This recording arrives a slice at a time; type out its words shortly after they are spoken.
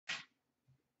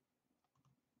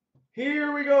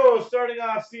Here we go. Starting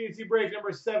off CNC break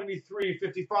number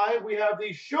 7355. We have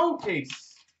the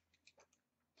Showcase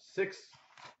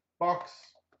 6-box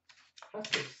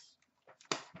case.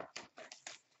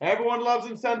 Everyone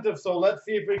loves incentives, so let's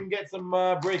see if we can get some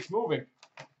breaks moving.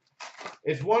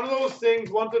 It's one of those things,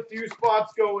 once a few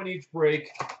spots go in each break,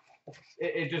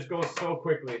 it just goes so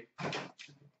quickly.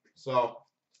 So,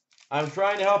 I'm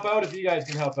trying to help out if you guys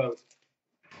can help out.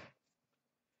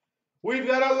 We've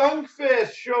got a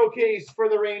Lundqvist Showcase for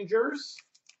the Rangers.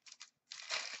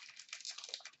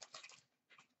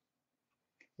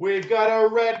 We've got a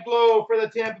Red Glow for the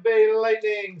Tampa Bay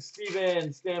Lightning, Steven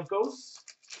Stamkos.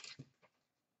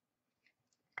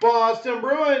 Boston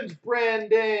Bruins,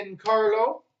 Brandon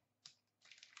Carlo.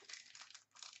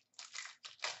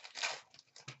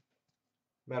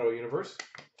 Metal Universe.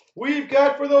 We've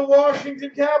got for the Washington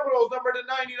Capitals, number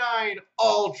 /99,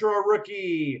 Ultra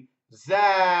Rookie,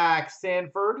 Zach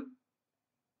Sanford.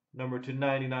 Number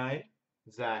 /99,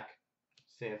 Zach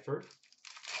Sanford.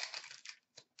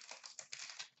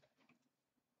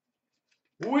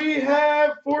 We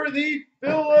have for the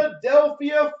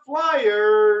Philadelphia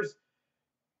Flyers,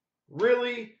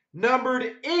 really,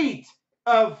 numbered 8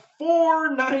 of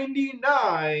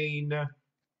 499,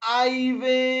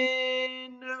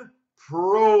 Ivan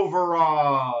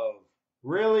Provorov.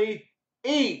 Really,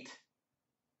 8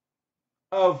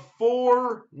 of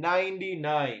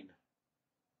 499.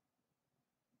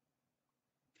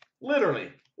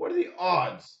 Literally, what are the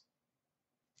odds?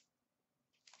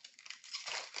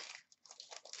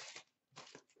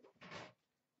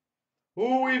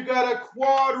 Ooh, we've got a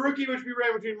quad rookie, which we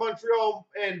ran between Montreal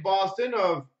and Boston,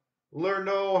 of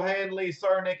Lerno, Hanley,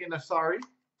 Sarnik, and Asari.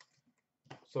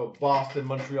 So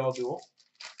Boston-Montreal duel.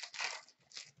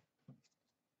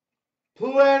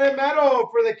 Planet Metal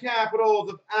for the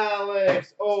Capitals of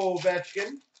Alex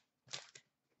Ovechkin.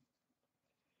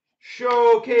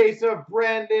 Showcase of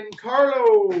Brandon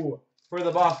Carlo for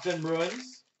the Boston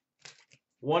Bruins.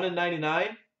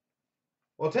 1/99.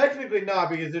 Well, technically not,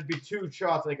 because there'd be 2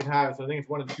 shots they can have, so I think it's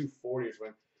 1/240 or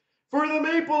something. For the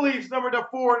Maple Leafs, number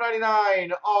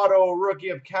 /499, auto rookie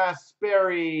of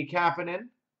Kasperi Kapanen.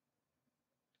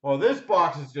 Well, this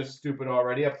box is just stupid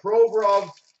already. A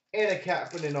Provorov and a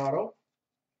Kapanen auto.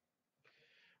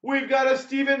 We've got a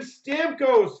Steven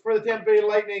Stamkos for the Tampa Bay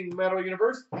Lightning Metal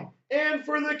Universe. And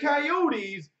for the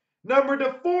Coyotes, number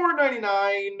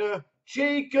 /499,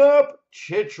 Jacob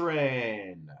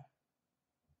Chychrun.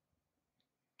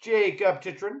 Jacob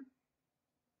Chychrun.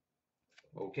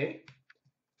 Okay.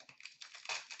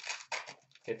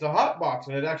 It's a hot box,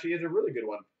 and it actually is a really good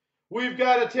one. We've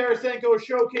got a Tarasenko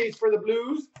Showcase for the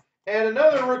Blues. And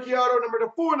another rookie auto, number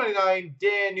 /499,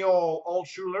 Daniel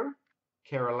Altshuler,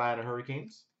 Carolina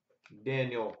Hurricanes.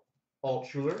 Daniel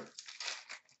Altshuler.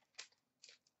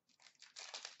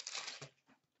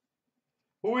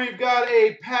 We've got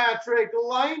a Patrick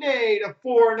Laine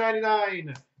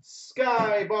 /499,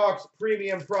 Skybox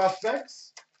Premium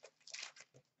Prospects.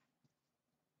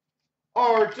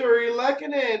 Arturi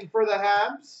Lehkonen for the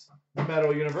Habs,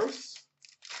 Metal Universe.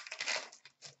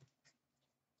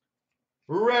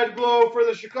 Red Glow for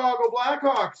the Chicago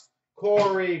Blackhawks,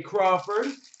 Corey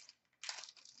Crawford.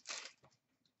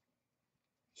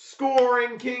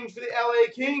 Scoring Kings for the LA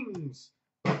Kings,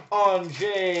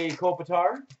 Anze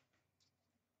Kopitar.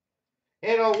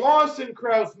 And a Lawson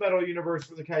Krause Metal Universe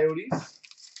for the Coyotes.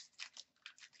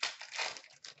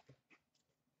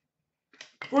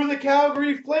 For the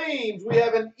Calgary Flames, we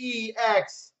have an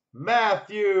EX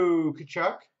Matthew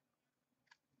Tkachuk.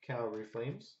 Calgary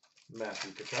Flames,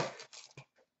 Matthew Tkachuk.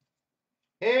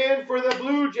 And for the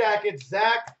Blue Jackets,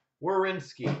 Zach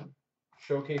Werenski,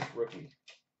 Showcase Rookie.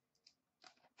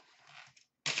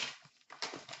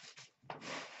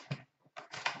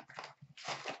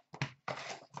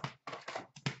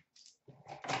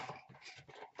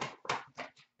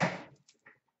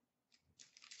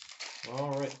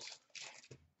 All right.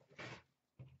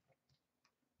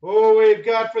 Oh, we've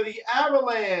got for the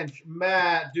Avalanche,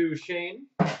 Matt Duchene.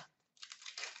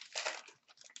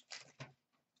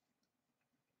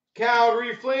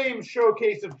 Calgary Flames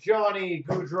Showcase of Johnny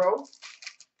Gaudreau.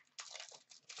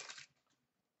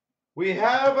 We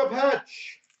have a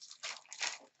patch.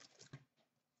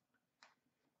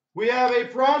 We have a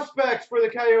Prospects for the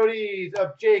Coyotes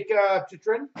of Jacob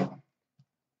Chychrun,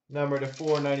 number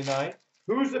 /499.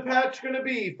 Who's the patch going to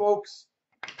be, folks?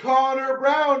 Connor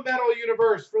Brown Metal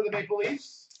Universe for the Maple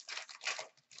Leafs.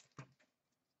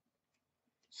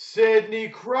 Sidney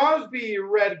Crosby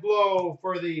Red Glow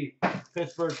for the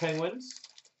Pittsburgh Penguins.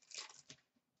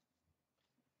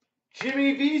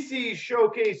 Jimmy Vesey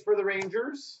Showcase for the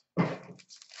Rangers.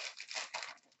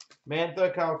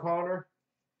 Mantha, Kyle Connor.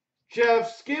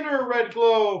 Jeff Skinner red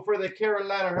glow for the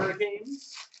Carolina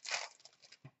Hurricanes.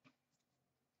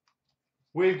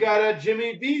 We've got a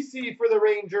Jimmy Vesey for the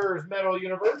Rangers Metal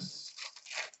Universe.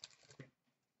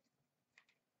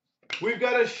 We've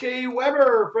got a Shea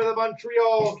Weber for the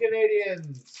Montreal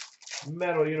Canadiens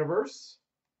Metal Universe.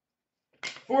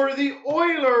 For the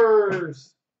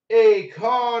Oilers, a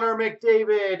Connor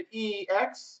McDavid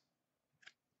EX.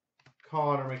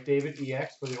 Connor McDavid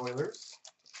EX for the Oilers.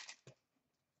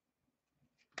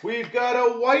 We've got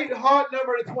a white hot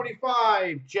number to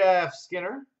 25, Jeff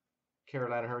Skinner.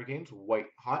 Carolina Hurricanes, white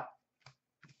hot.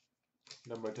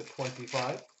 Number to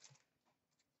 25.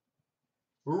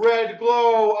 Red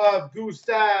glow of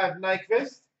Gustav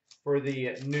Nyquist for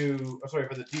the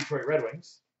Detroit Red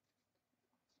Wings.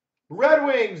 Red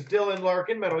Wings, Dylan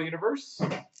Larkin, Metal Universe.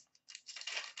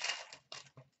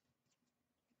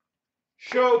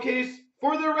 Showcase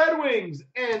for the Red Wings,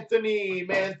 Anthony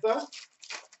Mantha.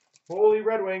 Holy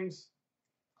Red Wings.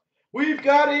 We've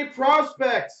got a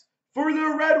prospect for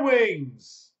the Red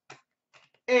Wings,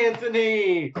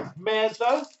 Anthony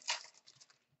Mantha.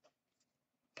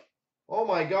 Oh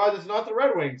my God, it's not the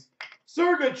Red Wings.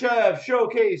 Sergachev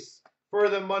showcase for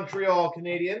the Montreal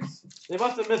Canadiens. They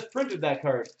must have misprinted that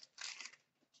card.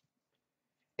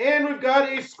 And we've got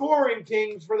a scoring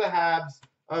kings for the Habs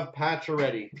of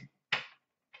Pacioretty.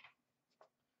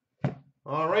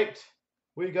 All right,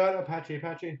 we got Apache.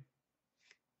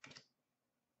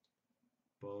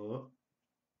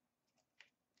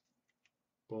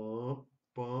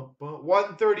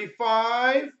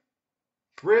 135.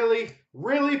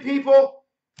 Really, people?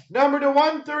 Number to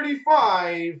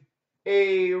 135,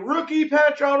 a rookie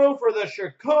patch auto for the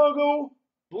Chicago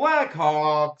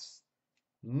Blackhawks,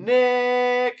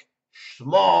 Nick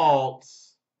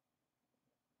Schmaltz.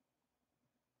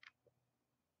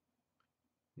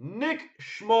 Nick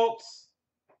Schmaltz,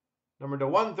 number to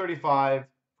 135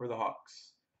 for the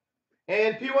Hawks.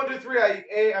 And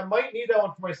P123, I might need that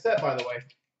one for my set, by the way,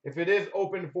 if it is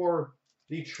open for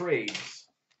the trades.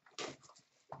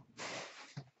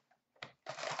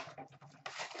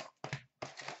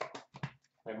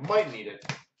 I might need it.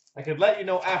 I could let you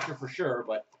know after for sure,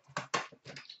 but...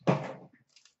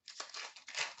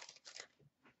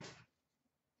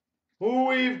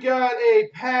 We've got a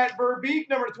Pat Verbeek,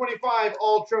 number 25,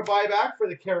 Ultra Buyback for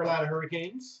the Carolina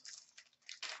Hurricanes.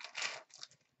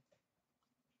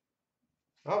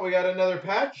 Oh, we got another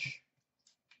patch.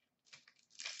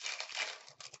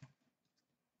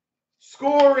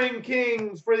 Scoring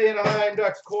Kings for the Anaheim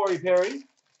Ducks, Corey Perry.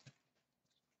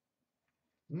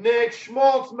 Nick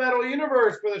Schmaltz Metal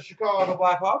Universe for the Chicago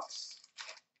Blackhawks.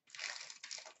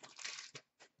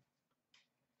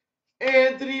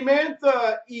 Anthony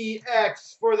Mantha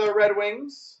EX for the Red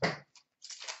Wings.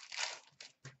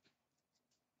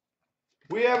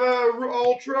 We have a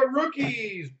Ultra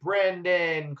Rookies,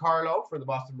 Brandon Carlo for the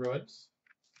Boston Bruins.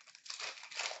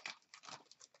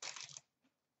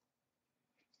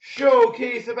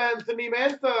 Showcase of Anthony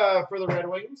Mantha for the Red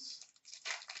Wings.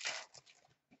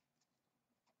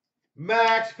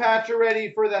 Max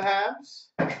Pacioretty for the Habs.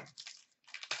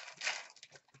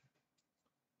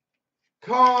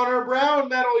 Connor Brown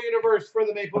Metal Universe for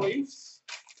the Maple Leafs.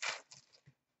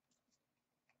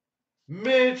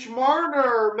 Mitch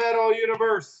Marner Metal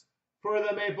Universe for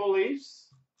the Maple Leafs.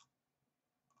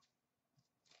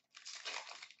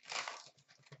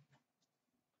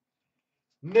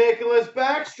 Nicholas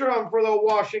Backstrom for the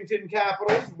Washington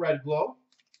Capitals, red glow.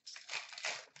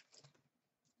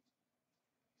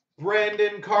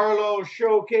 Brandon Carlo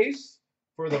Showcase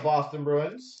for the Boston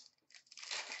Bruins.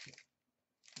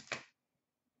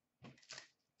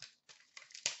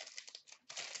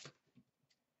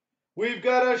 We've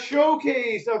got a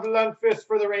showcase of Lundqvist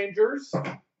for the Rangers.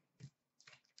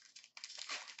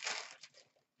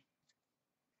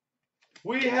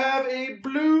 We have a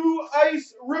Blue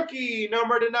Ice Rookie,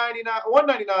 number to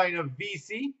 199 of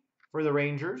VC for the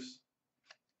Rangers.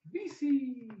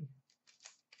 VC.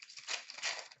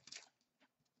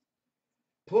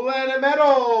 Planet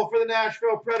Metal for the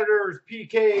Nashville Predators,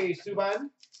 PK Subban.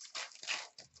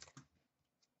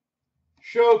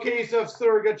 Showcase of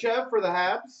Sergachev for the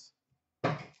Habs.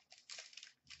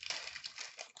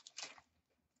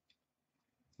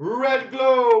 Red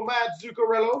Glow, Matt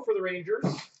Zuccarello for the Rangers.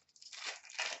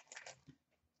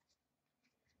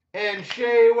 And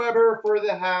Shea Weber for the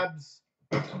Habs.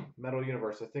 Metal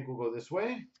Universe. I think we'll go this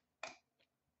way.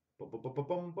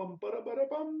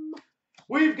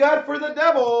 We've got for the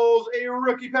Devils a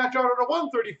rookie patch auto to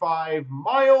 135,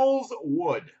 Miles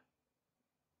Wood.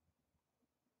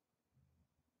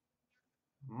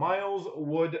 Miles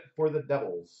Wood for the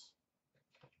Devils.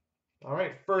 All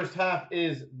right, first half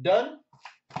is done.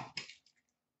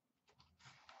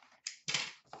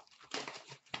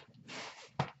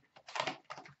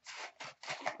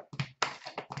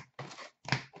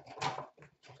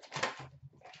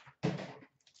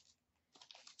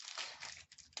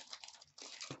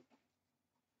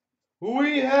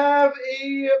 We have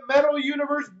a Metal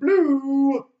Universe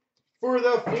Blue for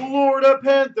the Florida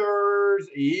Panthers,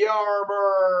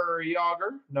 Yarmer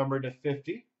Yager, numbered to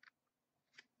 50.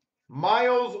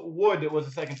 Miles Wood was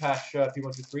the second patch,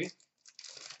 P123.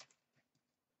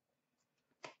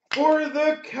 For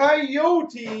the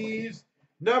Coyotes,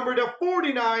 number to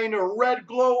 49, Red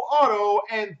Glow Auto,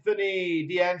 Anthony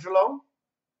D'Angelo.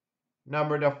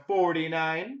 Number to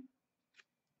 49.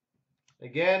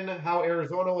 Again, how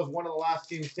Arizona was one of the last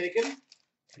teams taken,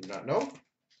 do not know.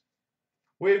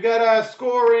 We've got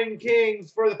Scoring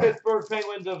Kings for the Pittsburgh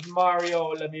Penguins of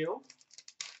Mario Lemieux.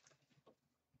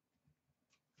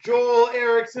 Joel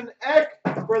Eriksson Ek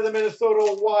for the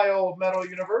Minnesota Wild Metal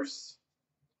Universe.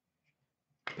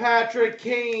 Patrick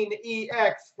Kane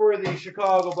EX for the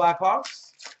Chicago Blackhawks.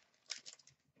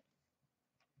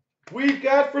 We've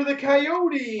got for the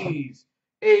Coyotes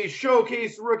a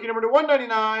showcase rookie number to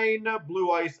 199, Blue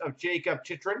Ice of Jacob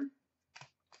Chychrun.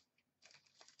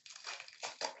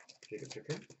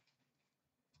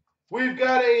 We've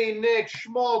got a Nick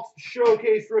Schmaltz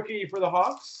showcase rookie for the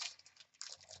Hawks.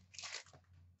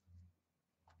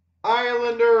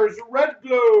 Islanders Red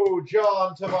Glow,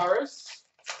 John Tavares.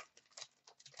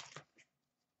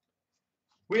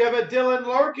 We have a Dylan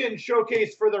Larkin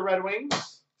showcase for the Red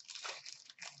Wings.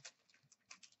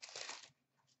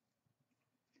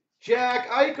 Jack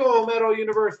Eichel Metal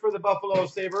Universe for the Buffalo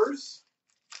Sabres.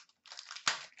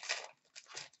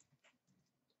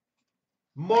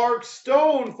 Mark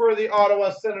Stone for the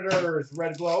Ottawa Senators,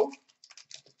 Red Glow.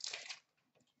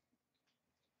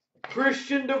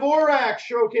 Christian Dvorak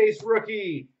showcase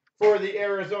rookie for the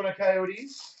Arizona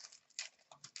Coyotes.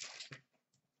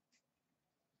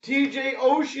 TJ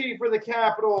Oshie for the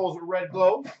Capitals, Red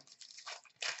Glow.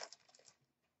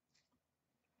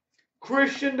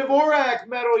 Christian Dvorak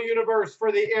Metal Universe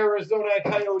for the Arizona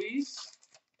Coyotes.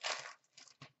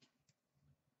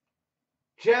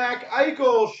 Jack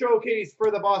Eichel showcase for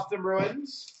the Boston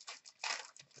Bruins.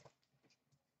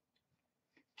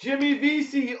 Jimmy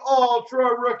Vesey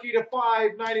Ultra Rookie to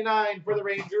 599 for the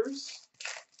Rangers.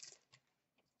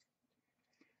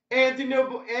 Anthony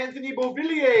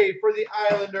Beauvillier for the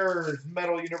Islanders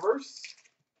Metal Universe.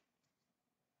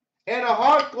 And a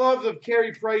Hot Gloves of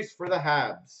Carey Price for the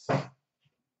Habs.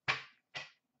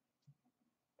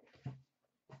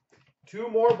 2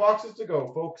 more boxes to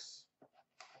go, folks.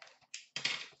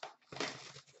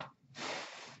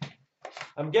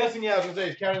 I'm guessing, yeah, I was going to say,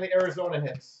 it's counting the Arizona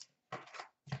hits.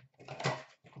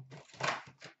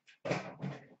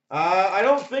 I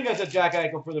don't think I said Jack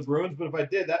Eichel for the Bruins, but if I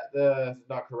did, that's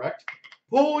not correct.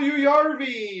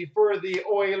 Puljujärvi for the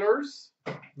Oilers,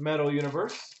 Metal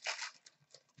Universe.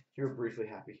 You're briefly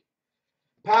happy.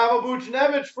 Pavel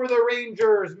Buchnevich for the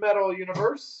Rangers, Metal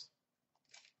Universe.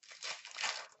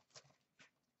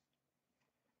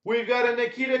 We've got a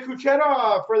Nikita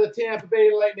Kucherov for the Tampa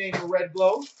Bay Lightning, Red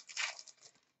Glow.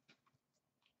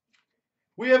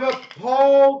 We have a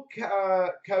Paul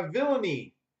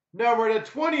Cavillini, number to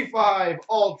 25,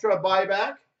 Ultra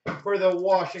Buyback for the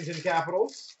Washington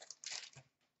Capitals.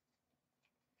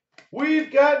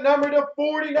 We've got number to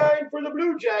 49 for the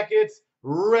Blue Jackets,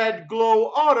 Red Glow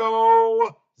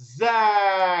Auto,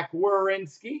 Zach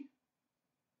Werenski.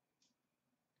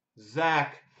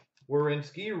 Zach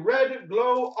Werenski, Red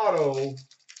Glow Auto.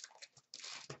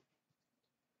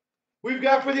 We've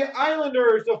got for the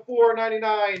Islanders a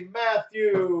 $4.99,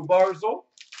 Matthew Barzal.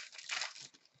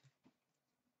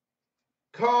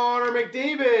 Connor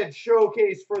McDavid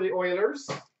showcase for the Oilers.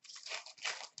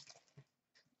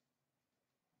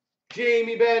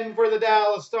 Jamie Benn for the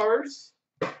Dallas Stars.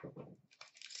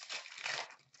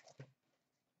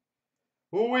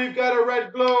 We've got a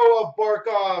Red Glow of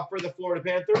Barkov for the Florida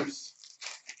Panthers.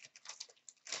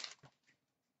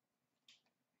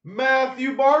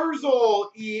 Matthew Barzal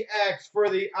EX for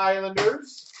the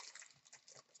Islanders.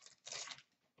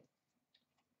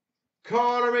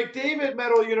 Connor McDavid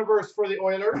Metal Universe for the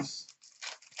Oilers.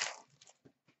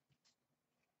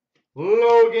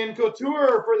 Logan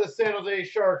Couture for the San Jose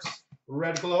Sharks,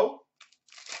 Red Glow.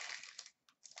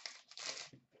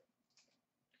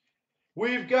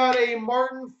 We've got a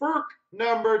Martin Frk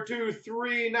number to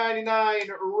 399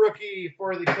 rookie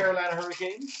for the Carolina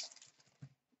Hurricanes.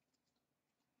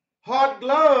 Hot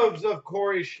Gloves of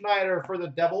Corey Schneider for the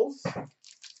Devils.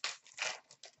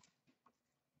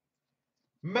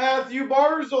 Matthew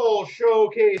Barzal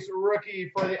showcase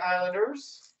rookie for the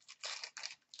Islanders.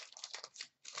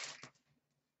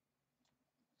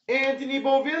 Anthony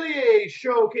Beauvillier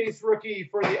showcase rookie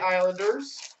for the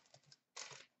Islanders.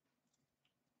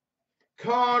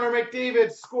 Connor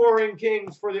McDavid Scoring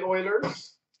Kings for the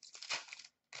Oilers.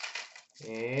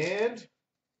 And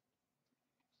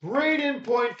Brady Braden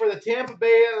Point for the Tampa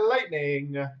Bay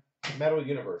Lightning, Metal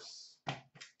Universe.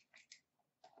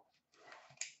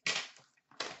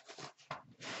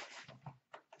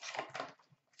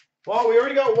 Well, we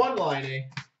already got one line A.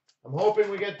 I'm hoping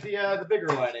we get the bigger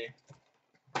line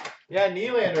A. Yeah,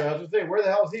 Nylander. I was going to say, where the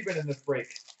hell has he been in this break?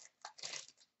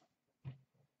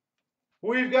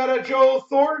 We've got a Joe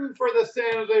Thornton for the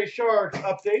San Jose Sharks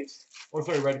update. Or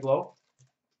sorry, Red Glow.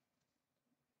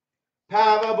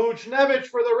 Pavel Buchnevich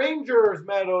for the Rangers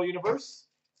Metal Universe.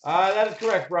 That is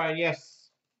correct, Brian. Yes.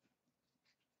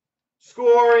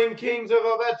 Scoring Kings of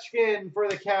Ovechkin for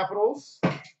the Capitals.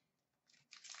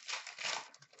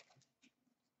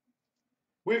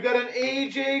 We've got an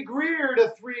AJ Greer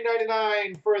to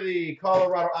 399 for the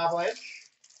Colorado Avalanche.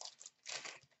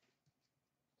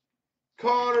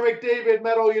 Connor McDavid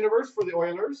Metal Universe for the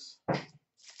Oilers.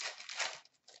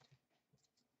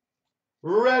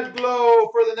 Red Glow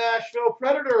for the Nashville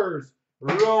Predators,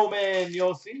 Roman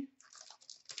Josi.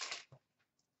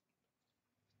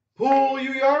 Pool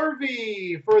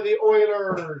URV for the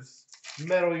Oilers,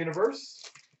 Metal Universe.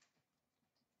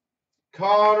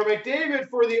 Connor McDavid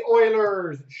for the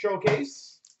Oilers,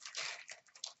 Showcase.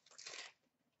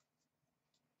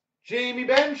 Jamie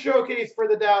Benn Showcase for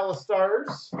the Dallas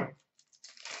Stars.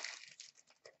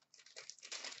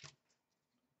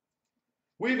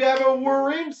 We have a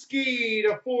Werenski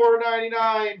to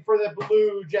 499 for the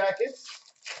Blue Jackets,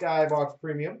 Skybox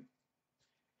Premium.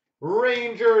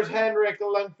 Rangers Henrik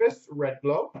Lundqvist, Red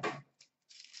Glow.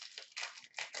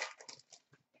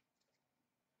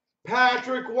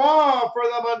 Patrick Waugh for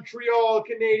the Montreal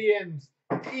Canadiens,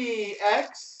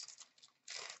 EX.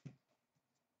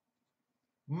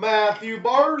 Matthew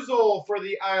Barzal for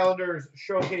the Islanders,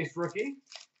 Showcase Rookie.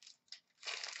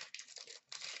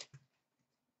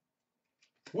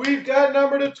 We've got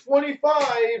number to 25,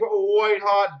 white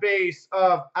hot base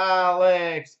of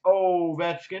Alex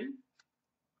Ovechkin.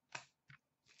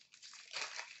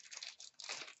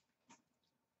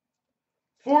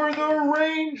 For the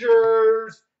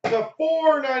Rangers, the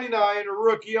 499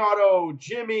 rookie auto,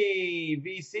 Jimmy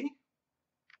VC.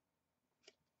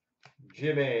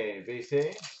 Jimmy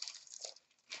VC.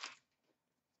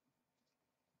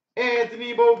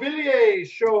 Anthony Beauvillier,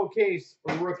 Showcase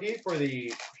rookie for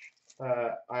the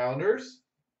Islanders.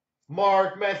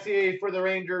 Mark Messier for the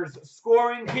Rangers,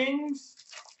 Scoring Kings.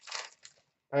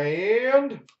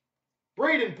 And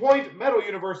Braden Point, Metal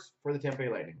Universe for the Tampa Bay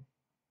Lightning.